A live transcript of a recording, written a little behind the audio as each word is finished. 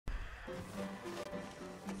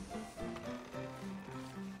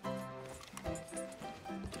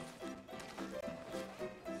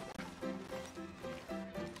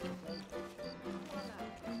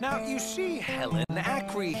Now, you see, Helen,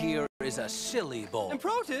 Acri here is a silly boy. And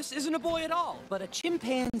Protus isn't a boy at all, but a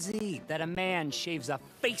chimpanzee that a man shaves a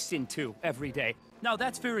face into every day. Now,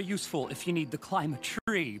 that's very useful if you need to climb a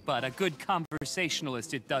tree, but a good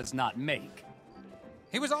conversationalist it does not make.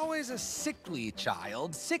 He was always a sickly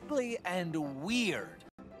child, sickly and weird.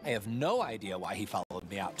 I have no idea why he followed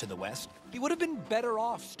me out to the West. He would have been better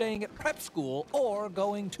off staying at prep school or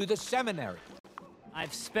going to the seminary.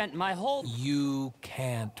 I've spent my whole... You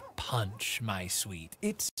can't punch, my sweet.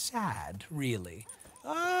 It's sad, really.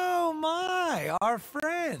 Oh, my, our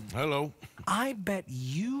friend. Hello. I bet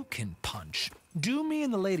you can punch. Do me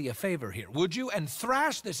and the lady a favor here, would you? And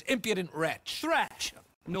thrash this impudent wretch. Thrash!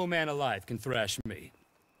 No man alive can thrash me.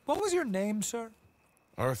 What was your name, sir?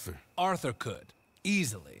 Arthur. Arthur could.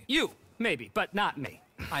 Easily. You, maybe, but not me.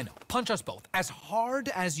 I know. Punch us both. As hard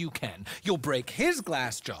as you can. You'll break his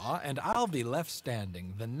glass jaw, and I'll be left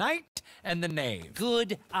standing. The knight and the knave.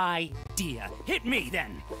 Good idea. Hit me,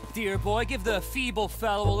 then. Dear boy, give the feeble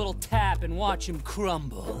fellow a little tap and watch him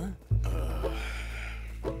crumble.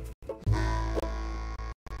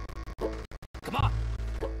 Come on.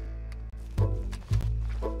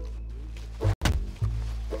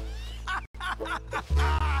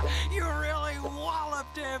 You really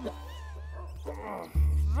walloped him.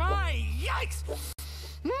 Right, yikes!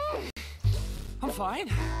 I'm fine.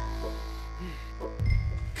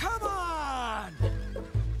 Come on!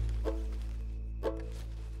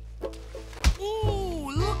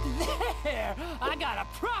 Ooh, look there! I got a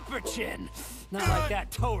proper chin. Not like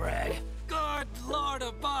that toe rag. Good Lord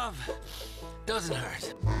above. Doesn't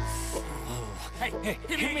hurt. Oh. Hey,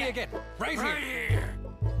 Hit me again. Right here.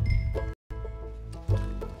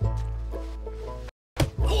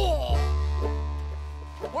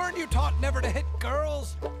 Weren't you taught never to hit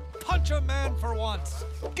girls? Punch a man for once.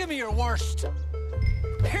 Give me your worst.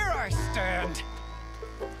 Here I stand.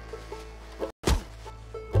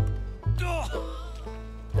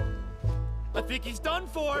 I think he's done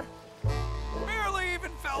for. Barely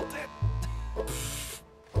even felt it.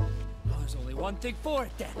 Well, there's only one thing for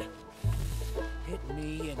it, then. Hit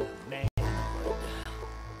me in the manhood.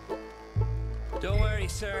 Don't worry,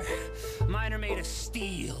 sir. Mine are made of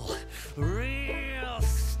steel. Real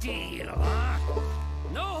steel, huh?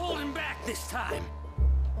 No holding back this time.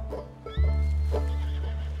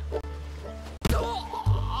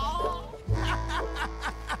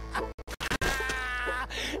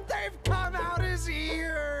 They've come out his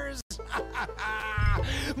ears.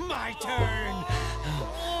 My turn.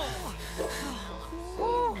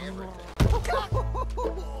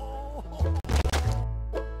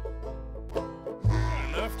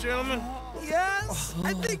 Enough, gentlemen? Yes,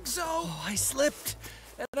 I think so. Oh, I slipped.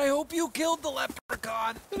 And I hope you killed the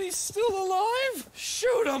leprechaun. And he's still alive?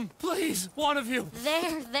 Shoot him, please, one of you.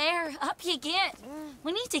 There, up you get.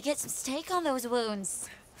 We need to get some steak on those wounds.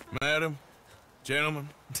 Madam, gentlemen,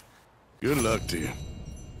 good luck to you.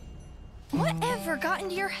 Whatever got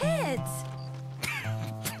into your heads?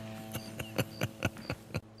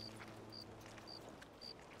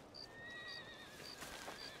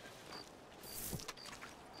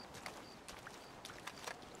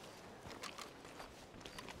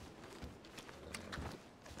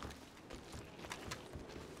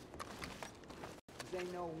 This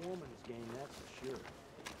ain't no woman's game, that's for sure.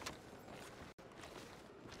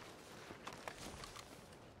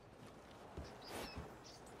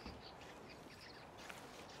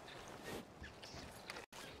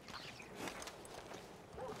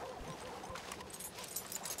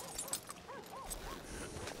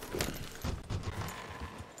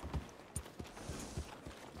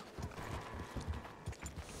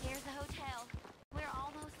 Here's the hotel. We're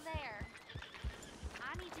almost there.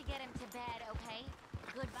 I need to get him to bed, okay?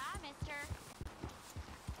 Goodbye, mister.